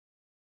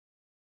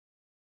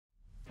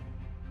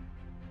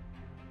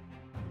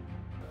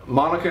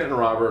Monika and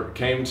Robert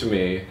came to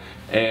me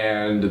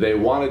and they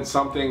wanted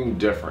something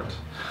different.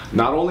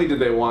 Not only did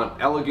they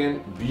want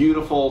elegant,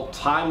 beautiful,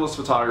 timeless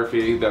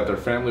photography that their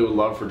family would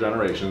love for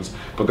generations,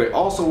 but they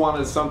also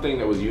wanted something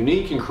that was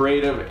unique and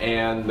creative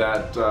and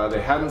that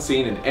they hadn't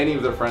seen in any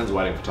of their friends'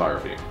 wedding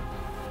photography.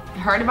 I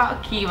heard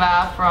about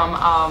Kiva from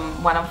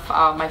one of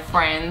my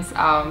friends.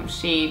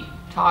 She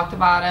talked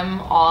about him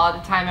all the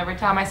time. Every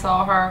time I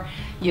saw her,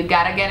 you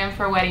gotta get him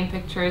for wedding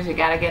pictures, you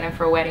gotta get him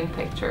for wedding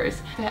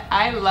pictures.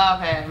 I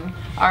love him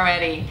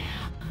already.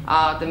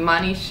 The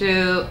money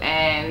shoot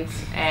and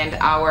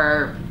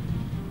our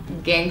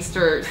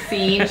gangster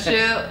scene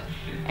shoot,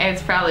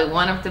 it's probably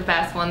one of the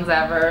best ones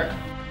ever.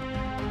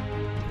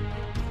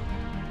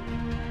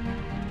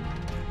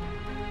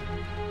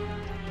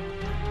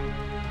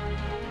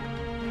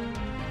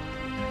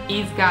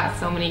 He's got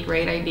so many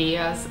great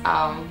ideas.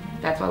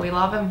 That's why we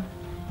love him.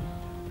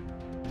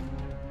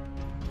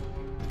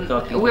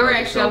 We were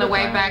actually on the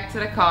way back to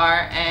the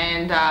car,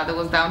 and there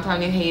was downtown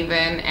New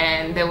Haven,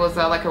 and there was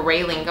like a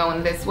railing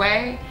going this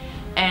way,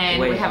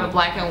 and we have a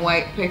black and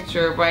white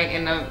picture right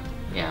in the,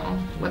 you know,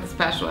 with a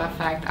special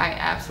effect.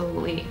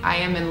 I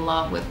am in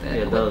love with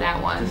it, with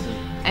that one.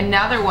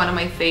 Another one of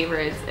my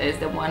favorites is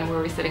the one where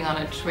we're sitting on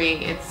a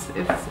tree.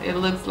 It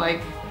looks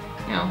like,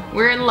 you know,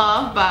 we're in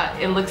love, but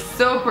it looks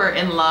super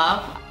in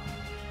love.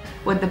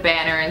 With the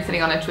banner and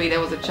sitting on a tree, that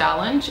was a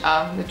challenge.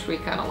 The tree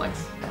kind of like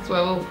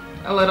swiveled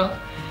a little.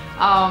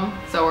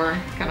 So we're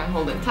kind of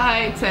holding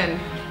tight,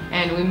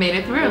 and we made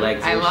it through.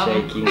 I love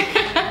shaking.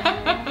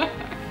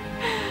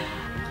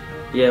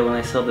 Yeah, when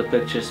I saw the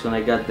pictures, when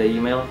I got the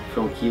email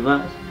from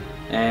Kiva,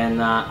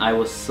 and I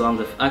was on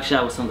the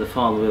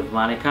phone with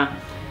Monika,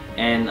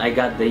 and I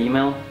got the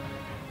email.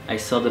 I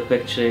saw the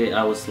picture,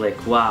 I was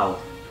like, wow.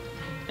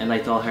 And I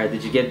told her,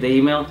 did you get the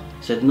email?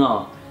 She said,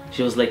 no.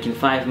 She was like in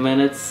 5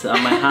 minutes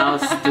at my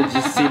house to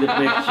just see the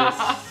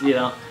pictures, you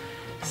know.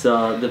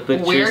 So the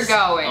pictures, we're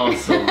going.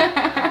 Awesome.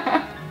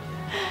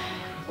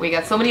 We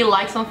got so many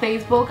likes on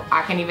Facebook,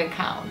 I can't even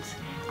count.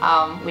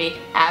 We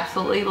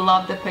absolutely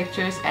love the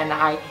pictures, and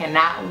I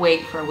cannot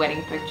wait for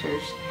wedding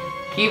pictures.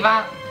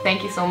 Kiva,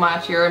 thank you so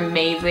much. You're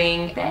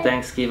amazing.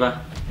 Thanks,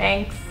 Kiva.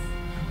 Thanks.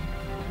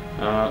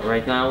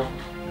 Right now?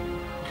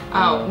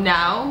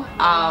 Now,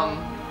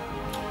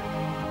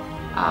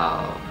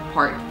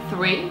 part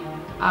 3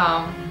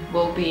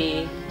 will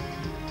be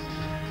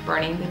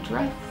burning the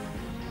dress.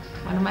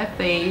 One of my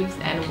faves,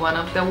 and one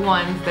of the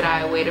ones that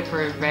I waited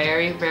for a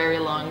very, very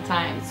long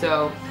time.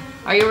 So,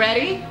 are you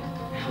ready?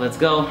 Let's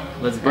go.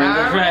 Let's burn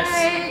the dress.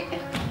 Right.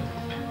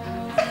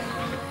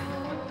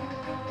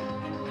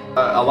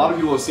 A lot of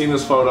people have seen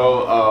this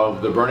photo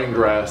of the burning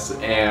dress,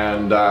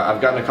 and I've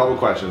gotten a couple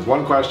questions.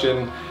 One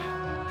question: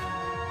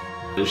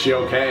 is she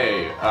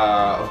okay?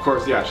 Of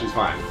course, yeah, she's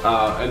fine.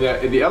 And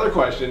the other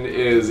question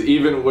is,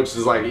 which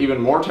is like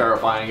even more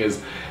terrifying,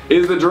 is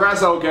the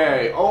dress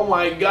okay? Oh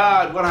my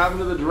God, what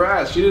happened to the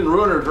dress? She didn't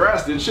ruin her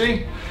dress, did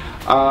she?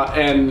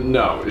 And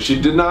no, she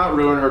did not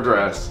ruin her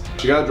dress.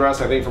 She got a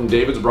dress, I think, from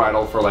David's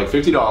Bridal for like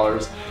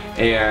 $50,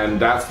 and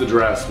that's the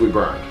dress we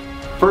burned.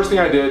 First thing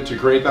I did to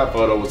create that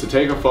photo was to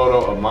take a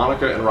photo of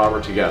Monika and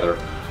Robert together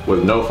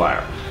with no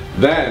fire.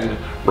 Then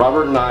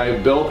Robert and I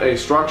built a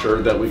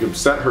structure that we could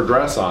set her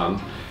dress on,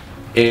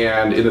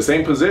 and in the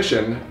same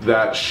position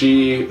that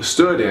she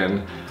stood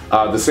in,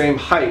 the same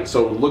height,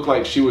 so it would look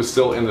like she was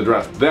still in the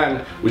dress.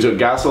 Then we took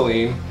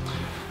gasoline,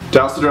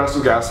 doused the dress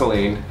with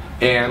gasoline,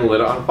 and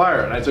lit it on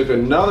fire. And I took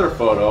another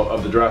photo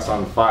of the dress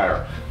on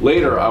fire.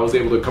 Later, I was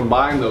able to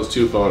combine those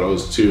two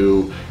photos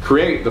to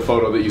create the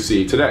photo that you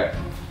see today.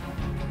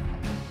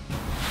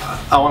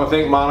 I want to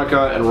thank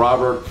Monika and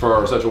Robert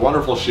for such a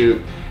wonderful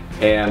shoot,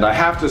 and I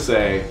have to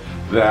say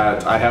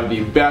that I have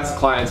the best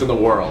clients in the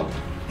world.